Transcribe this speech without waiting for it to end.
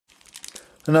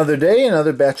Another day,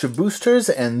 another batch of boosters,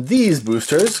 and these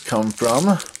boosters come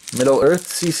from Middle-earth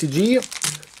CCG,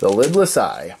 the Lidless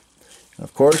Eye. And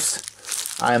of course,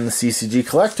 I am the CCG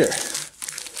collector.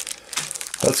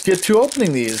 Let's get to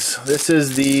opening these. This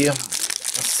is the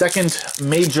second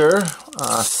major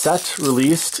set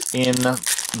released in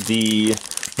the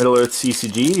Middle-earth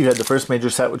CCG. You had the first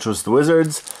major set, which was the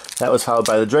Wizards. That was followed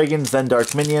by the Dragons, then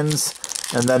Dark Minions,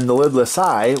 and then the Lidless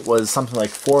Eye was something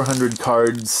like 400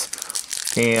 cards,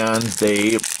 and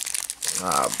they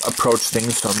approached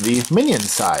things from the Minion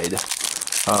side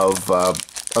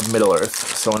of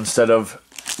Middle-earth. So instead of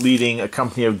leading a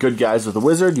company of good guys with a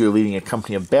wizard, you're leading a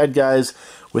company of bad guys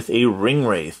with a ring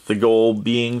wraith. The goal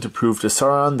being to prove to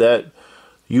Sauron that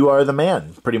you are the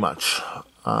man, pretty much.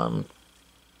 I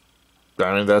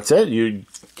mean, that's it. You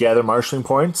gather marshalling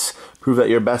points, prove that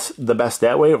you're the best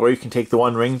that way, or you can take the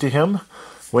one ring to him,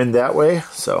 win that way.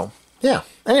 So, yeah.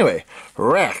 Anyway,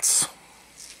 rats.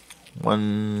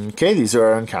 Okay, these are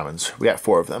our uncommons. We got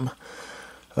 4 of them.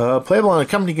 Playable on a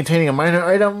company containing a minor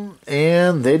item,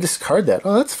 and they discard that.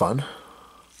 Oh, that's fun.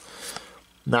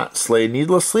 Not slay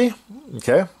needlessly.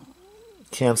 Okay.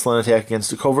 Cancel an attack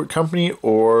against a covert company,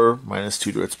 or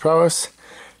 -2 to its prowess.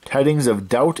 Tidings of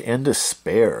doubt and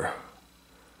despair.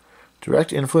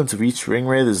 Direct influence of each ring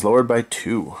wraith is lowered by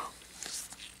 2.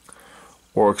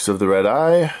 Orcs of the Red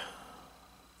Eye.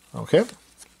 Okay.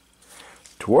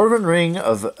 Dwarven Ring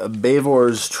of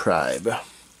Bavor's Tribe.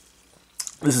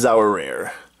 This is our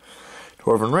rare.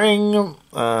 Dwarven Ring.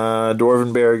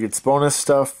 Dwarven Bear gets bonus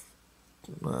stuff.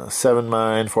 7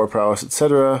 mine, 4 prowess,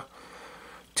 etc.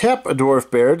 Tap a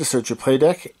Dwarf Bear to search your play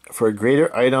deck for a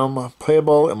greater item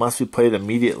playable. It must be played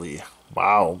immediately.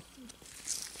 Wow.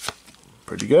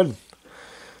 Pretty good.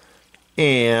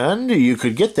 And you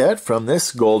could get that from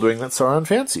this gold ring that Sauron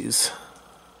fancies.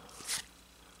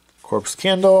 Corpse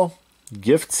Candle.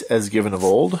 Gifts as given of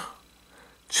old.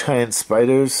 Giant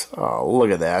spiders. Oh, look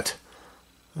at that.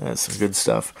 That's some good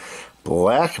stuff.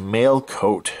 Black Mail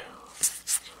Coat.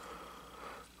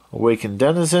 Awakened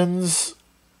Denizens.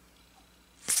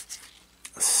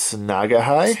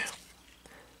 Snagahai.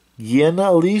 Yin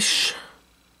Alish.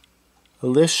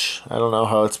 Alish. I don't know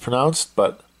how it's pronounced,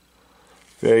 but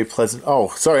very pleasant.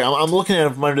 Oh, sorry. I'm looking at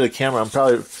it from under the camera. I'm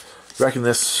probably wrecking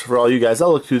this for all you guys.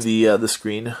 I'll look through the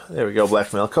screen. There we go.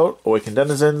 Black Mail Coat. Awakened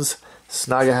Denizens.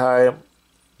 Snagahai.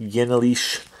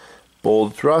 Yenalish,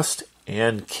 Bold Thrust,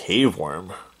 and Cave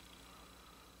Worm.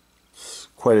 It's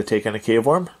quite a take on a Cave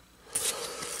Worm.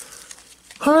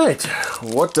 Alright,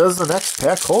 what does the next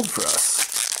pack hold for us?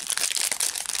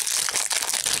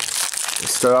 We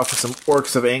start off with some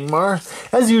Orcs of Angmar.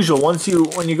 As usual,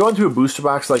 when you go into a booster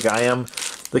box like I am,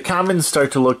 the commons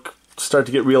start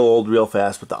to get real old real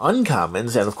fast, but the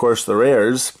uncommons, and of course the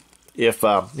rares, if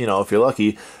you're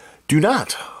lucky, do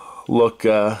not look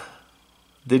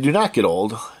they do not get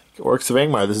old. Orcs of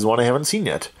Angmar, this is one I haven't seen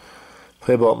yet.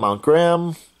 Playable at Mount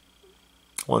Graham.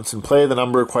 Once in play, the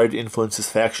number required to influence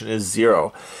this faction is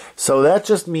 0. So that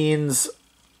just means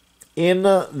in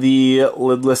the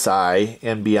Lidless Eye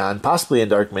and beyond, possibly in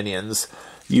Dark Minions,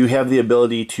 you have the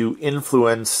ability to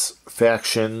influence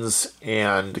factions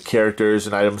and characters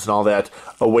and items and all that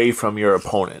away from your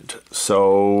opponent.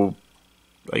 So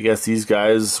I guess these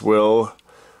guys will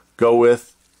go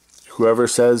with whoever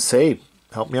says, hey,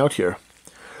 help me out here.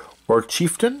 Orc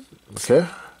Chieftain. Okay.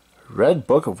 Red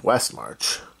Book of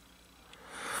Westmarch.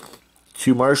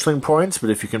 2 marshalling points, but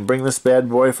if you can bring this bad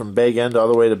boy from Bag End all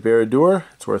the way to Barad-dûr,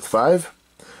 it's worth 5.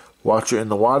 Watcher in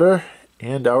the Water.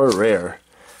 And our rare.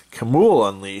 Khamûl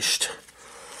Unleashed.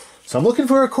 So I'm looking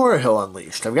for a Corahil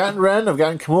Unleashed. I've gotten Ren, I've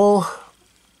gotten Khamûl.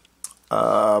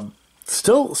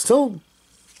 Still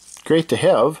great to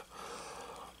have.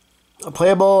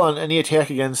 Playable on any attack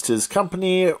against his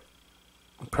company.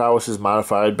 Prowess is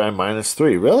modified by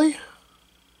 -3. Really?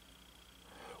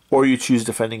 Or you choose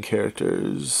defending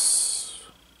characters.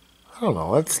 I don't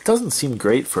know. That doesn't seem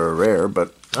great for a rare,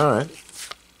 but alright.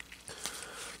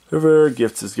 River,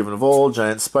 Gifts is given of old,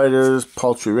 Giant Spiders,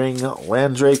 Paltry Ring,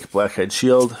 Landrake, Black-Eyed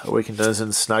Shield, Awakened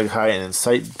Denizens, Snagahai, and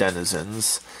Incite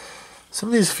Denizens. Some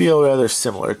of these feel rather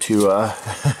similar to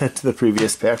to the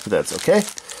previous pack, but that's okay.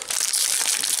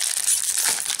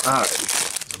 Alright.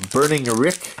 Burning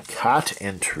Rick, Cot,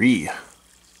 and Tree.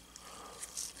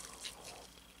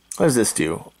 What does this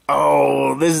do?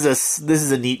 Oh, this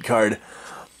is a neat card.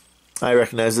 I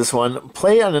recognize this one.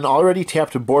 Play on an already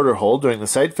tapped border hold during the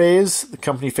site phase. The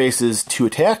company faces 2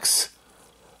 attacks.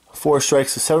 4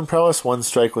 strikes with 7 prowess, 1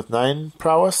 strike with 9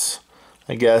 prowess.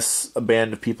 I guess a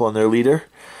band of people and their leader.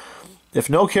 If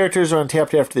no characters are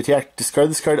untapped after the attack, discard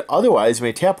this card. Otherwise, you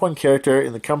may tap 1 character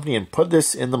in the company and put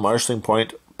this in the marshalling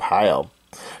point pile.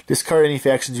 Discard any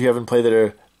factions you have in play that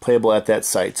are playable at that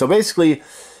site. So basically,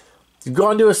 you go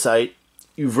onto a site,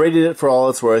 you've rated it for all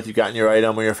it's worth, you've gotten your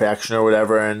item or your faction or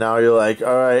whatever, and now you're like,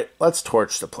 all right, let's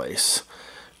torch the place.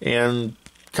 And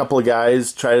a couple of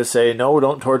guys try to say, no,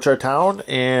 don't torch our town,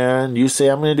 and you say,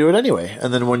 I'm going to do it anyway.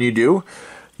 And then when you do,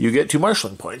 you get 2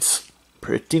 marshalling points.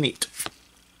 Pretty neat.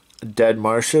 Dead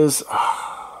Marshes.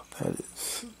 Oh, that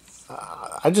is...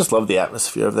 I just love the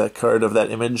atmosphere of that card, of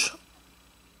that image.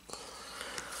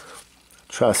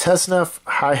 Tras Hesnef,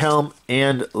 High Helm,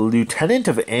 and Lieutenant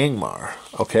of Angmar.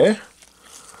 Okay.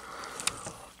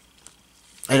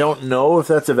 I don't know if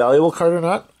that's a valuable card or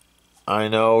not. I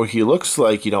know he looks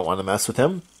like you don't want to mess with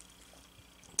him.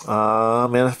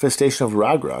 Manifestation of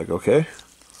Rogrog. Okay.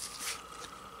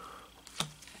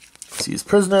 Seized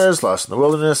Prisoners, Lost in the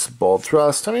Wilderness, Bold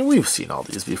Thrust. I mean, we've seen all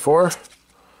these before.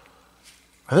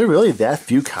 Are there really that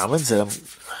few commons that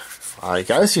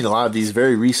I've seen a lot of these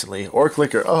very recently. Orc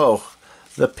Liquor. Oh,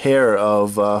 the pair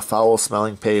of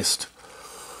foul-smelling paste.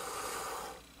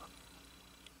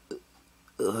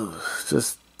 Ugh,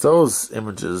 just those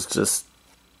images just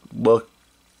look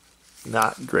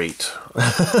not great.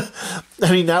 I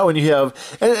mean, now when you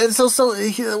have... And so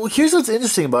here's what's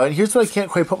interesting about it, and here's what I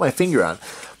can't quite put my finger on.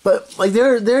 But, like,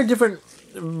 there are different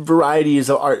varieties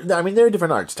of art. I mean, there are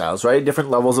different art styles, right?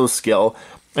 Different levels of skill.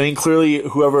 I mean, clearly,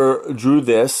 whoever drew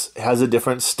this has a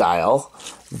different style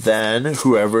than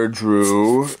whoever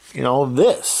drew, you know,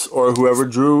 this, or whoever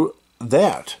drew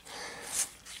that.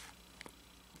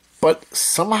 But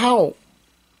somehow,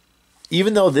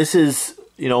 even though this is,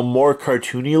 you know, more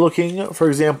cartoony looking, for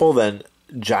example, than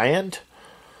Giant,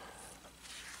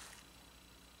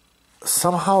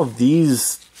 somehow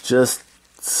these just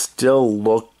still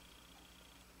look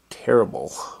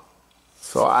terrible.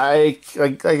 So like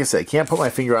I said, I can't put my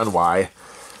finger on why,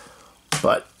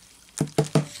 but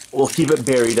we'll keep it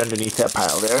buried underneath that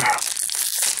pile there.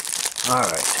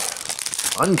 Alright.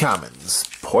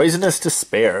 Uncommons. Poisonous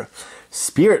Despair.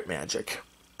 Spirit Magic.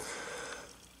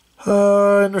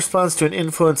 In response to an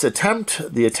influence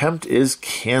attempt, the attempt is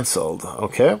cancelled.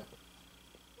 Okay.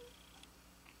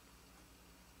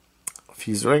 If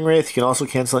he's Ring Wraith, he can also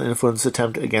cancel an influence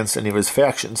attempt against any of his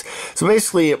factions. So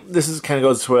basically, this is kind of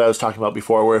goes to what I was talking about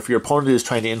before, where if your opponent is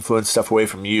trying to influence stuff away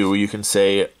from you, you can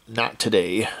say, not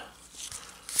today.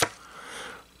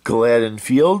 Glad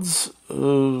Fields. I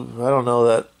don't know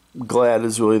that glad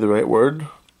is really the right word.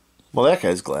 Well, that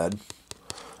guy's glad.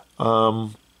 Oh,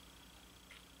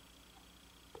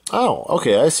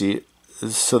 okay, I see.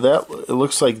 So that, it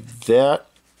looks like that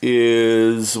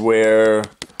is where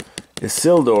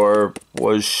Isildur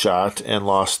was shot and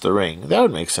lost the ring. That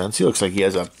would make sense. He looks like he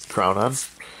has a crown on.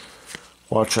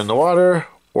 Watcher in the Water,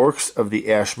 Orcs of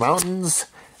the Ash Mountains,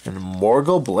 and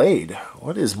Morgul Blade.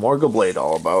 What is Morgul Blade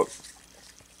all about?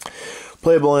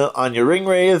 Playable on your Ring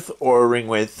Wraith or Ring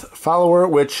Wraith follower,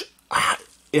 which,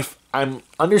 if I'm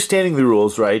understanding the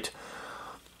rules right,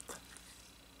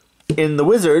 in the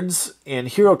Wizards and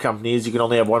Hero Companies, you can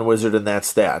only have one wizard and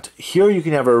that's that. Here you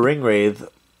can have a Ring Wraith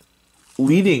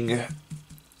leading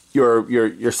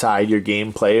your side, your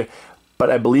gameplay, but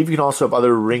I believe you can also have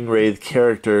other Ring Wraith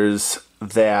characters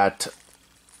that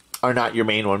are not your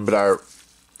main one, but are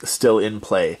still in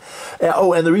play.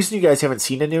 Oh, and the reason you guys haven't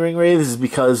seen any Ring Wraiths is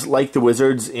because, like the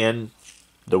Wizards in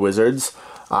the Wizards,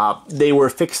 they were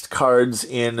fixed cards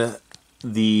in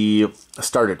the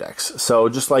starter decks. So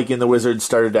just like in the Wizards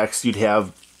starter decks, you'd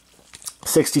have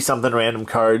 60-something random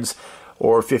cards,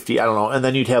 or 50, I don't know, and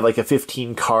then you'd have like a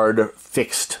 15-card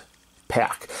fixed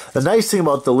pack. The nice thing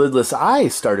about the Lidless Eye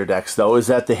starter decks, though, is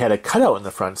that they had a cutout in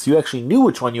the front, so you actually knew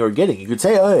which one you were getting. You could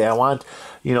say, oh, yeah, I want,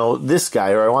 you know, this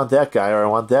guy, or I want that guy, or I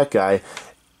want that guy,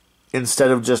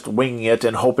 instead of just winging it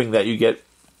and hoping that you get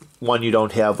one you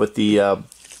don't have with the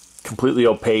completely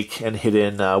opaque and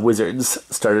hidden Wizards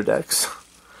starter decks.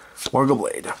 Morgul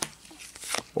Blade.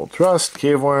 Bold Thrust,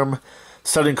 Cave Worm,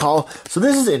 Sudden Call. So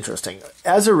this is interesting.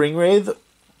 As a Ring Wraith,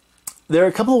 there are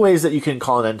a couple of ways that you can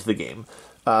call an end to the game.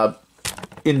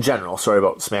 In general, sorry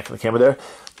about smacking the camera there.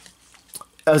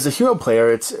 As a hero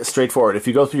player, it's straightforward. If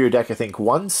you go through your deck, I think,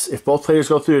 once, if both players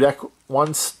go through your deck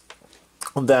once,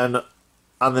 then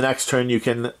on the next turn you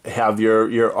can have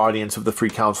your audience of the free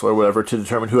council or whatever to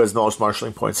determine who has the most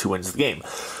marshalling points, who wins the game.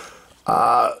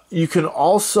 You can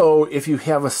also, if you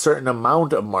have a certain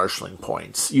amount of marshalling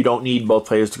points, you don't need both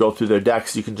players to go through their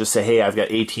decks. You can just say, hey, I've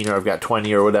got 18 or I've got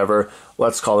 20 or whatever.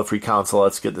 Let's call a free council.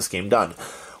 Let's get this game done.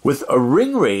 With a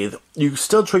Ring Wraith, you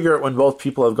still trigger it when both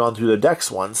people have gone through their decks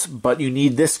once, but you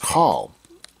need this call,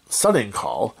 Sudden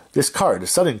Call, this card, a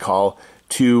Sudden Call,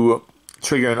 to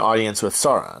trigger an audience with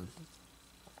Sauron.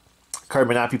 Card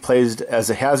may not be played as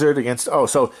a hazard against... Oh,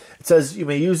 so it says you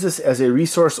may use this as a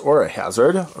resource or a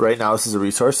hazard. Right now this is a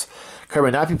resource. Card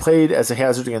may not be played as a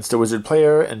hazard against a wizard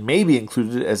player and may be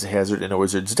included as a hazard in a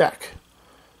wizard's deck.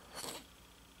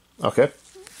 Okay.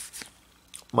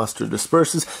 Muster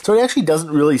disperses. So it actually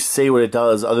doesn't really say what it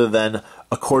does other than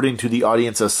according to the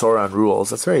audience's Sauron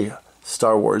rules. That's very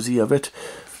Star Wars-y of it.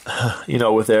 You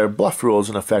know, with their bluff rules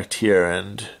in effect here,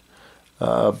 and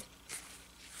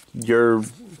your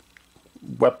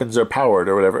weapons are powered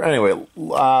or whatever. Anyway,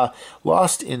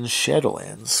 Lost in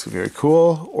Shadowlands. Very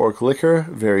cool. Orc Liquor.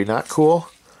 Very not cool.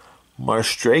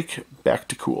 Marsh Drake. Back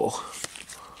to cool.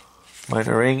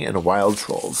 Minor Ring and Wild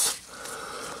Trolls.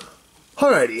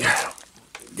 Alrighty.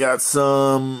 Got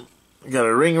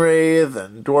a Ring Wraith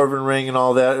and Dwarven Ring and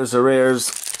all that. There's the rares.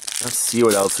 Let's see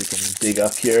what else we can dig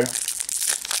up here.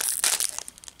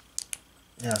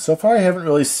 Yeah, so far I haven't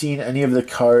really seen any of the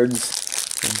cards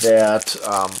that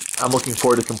I'm looking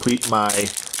for to complete my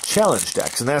challenge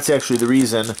decks. And that's actually the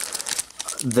reason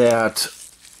that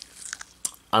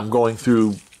I'm going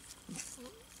through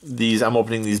these, I'm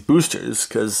opening these boosters,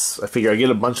 because I figure I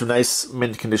get a bunch of nice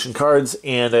mint condition cards,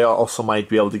 and I also might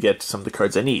be able to get some of the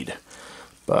cards I need.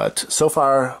 But so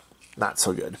far, not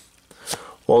so good.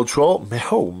 Old Troll,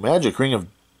 oh, Magic Ring of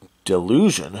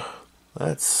Delusion.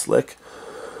 That's slick.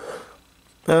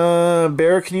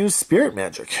 Bear can use Spirit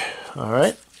Magic.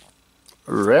 Alright.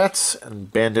 Rats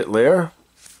and Bandit Lair.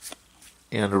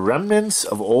 And Remnants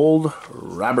of Old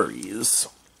Robberies.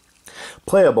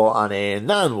 Playable on a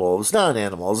non-wolves,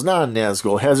 non-animals,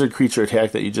 non-Nazgul hazard creature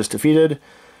attack that you just defeated.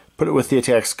 Put it with the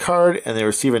attack's card, and they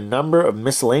receive a number of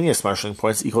miscellaneous marshalling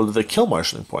points equal to the kill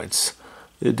marshalling points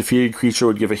the defeated creature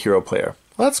would give a hero player.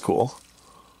 Well, that's cool.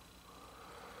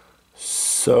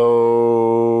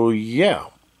 So, yeah.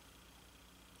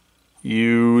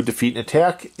 You defeat an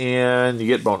attack, and you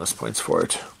get bonus points for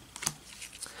it.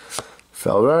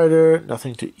 Fell Rider,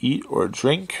 nothing to eat or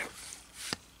drink.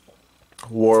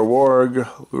 War Warg,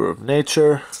 Lure of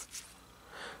Nature.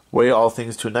 Weigh all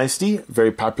things to a nicety.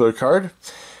 Very popular card.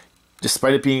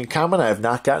 Despite it being a common, I have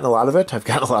not gotten a lot of it. I've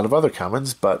gotten a lot of other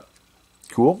commons, but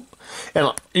cool.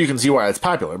 And you can see why it's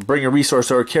popular. Bring a resource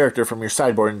or a character from your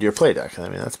sideboard into your play deck. I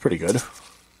mean, that's pretty good.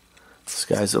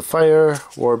 Skies of Fire,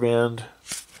 Warband,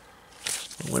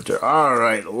 Winter.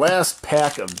 Alright, last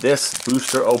pack of this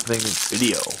booster opening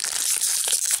video.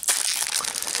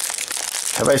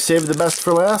 Have I saved the best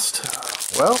for last?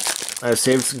 Well, I've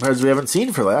saved some cards we haven't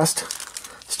seen for last.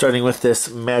 Starting with this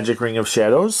Magic Ring of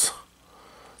Shadows.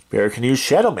 Bear can use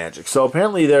Shadow Magic. So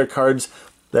apparently there are cards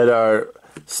that are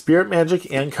Spirit Magic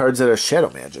and cards that are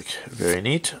Shadow Magic. Very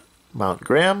neat. Mount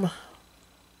Graham.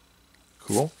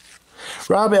 Cool.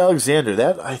 Rob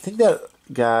Alexander. I think that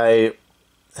guy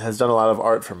has done a lot of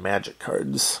art for Magic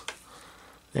cards.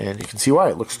 And you can see why.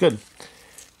 It looks good.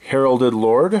 Heralded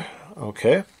Lord.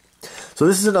 Okay. So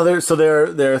this is another, so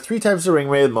there are three types of Ring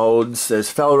Wraith modes.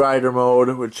 There's Fell Rider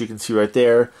mode, which you can see right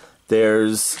there.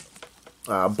 There's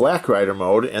Black Rider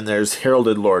mode, and there's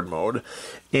Heralded Lord mode.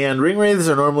 And Ring Wraiths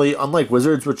are normally, unlike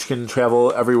Wizards, which can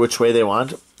travel every which way they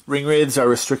want, Ring Wraiths are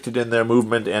restricted in their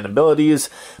movement and abilities,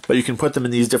 but you can put them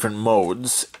in these different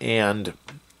modes, and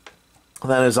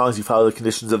then as long as you follow the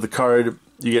conditions of the card,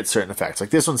 you get certain effects. Like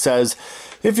this one says,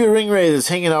 if your Ring Wraith is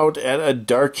hanging out at a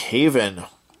Dark Haven,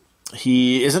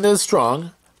 he isn't as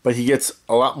strong, but he gets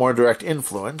a lot more direct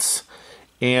influence,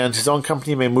 and his own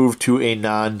company may move to a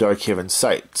non-Dark Haven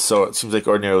site, so it seems like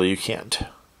ordinarily you can't.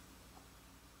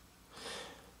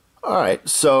 Alright,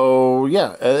 so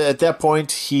yeah, at that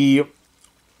point he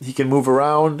can move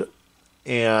around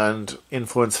and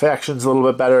influence factions a little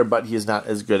bit better, but he's not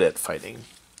as good at fighting.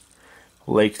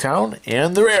 Lake Town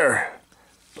and the rare.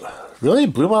 Really?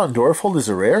 Blue Mountain Dwarfold is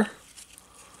a rare?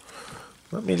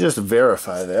 Let me just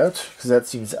verify that, because that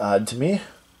seems odd to me.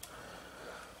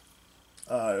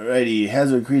 Alrighty,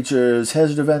 hazard creatures,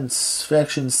 hazard events,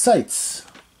 faction sites.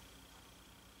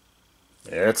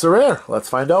 It's a rare. Let's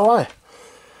find out why.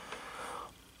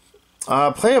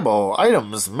 Playable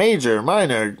items, major,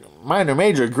 minor,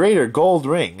 major, greater, gold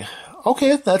ring.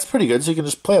 Okay, that's pretty good, so you can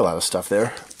just play a lot of stuff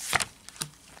there.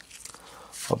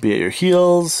 I'll be at your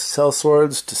heels, sell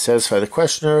swords to satisfy the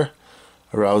questioner.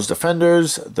 Arouse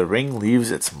defenders, the ring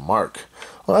leaves its mark.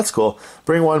 Well, that's cool.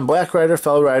 Bring one Black Rider,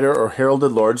 Fell Rider, or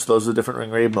Heralded Lords, those are the different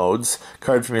Ring Wraith modes.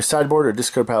 Card from your sideboard or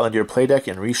discard pile into your play deck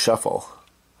and reshuffle.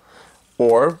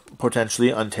 Or, potentially,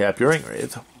 untap your Ring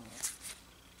Wraith.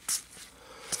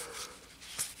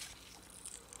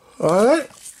 Alright.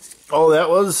 Oh, that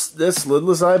was this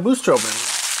Lidless Eye booster opening.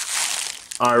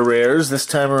 Our rares this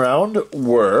time around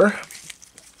were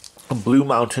Blue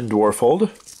Mountain Dwarfold,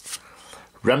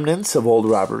 Remnants of Old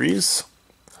Robberies,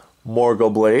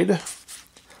 Morgul Blade,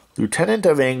 Lieutenant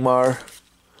of Angmar,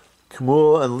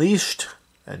 K'mul Unleashed,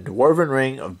 and Dwarven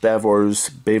Ring of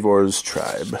Bavor's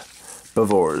Tribe.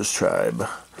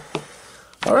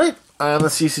 Alright, I'm the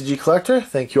CCG Collector.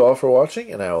 Thank you all for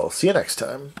watching, and I will see you next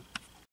time.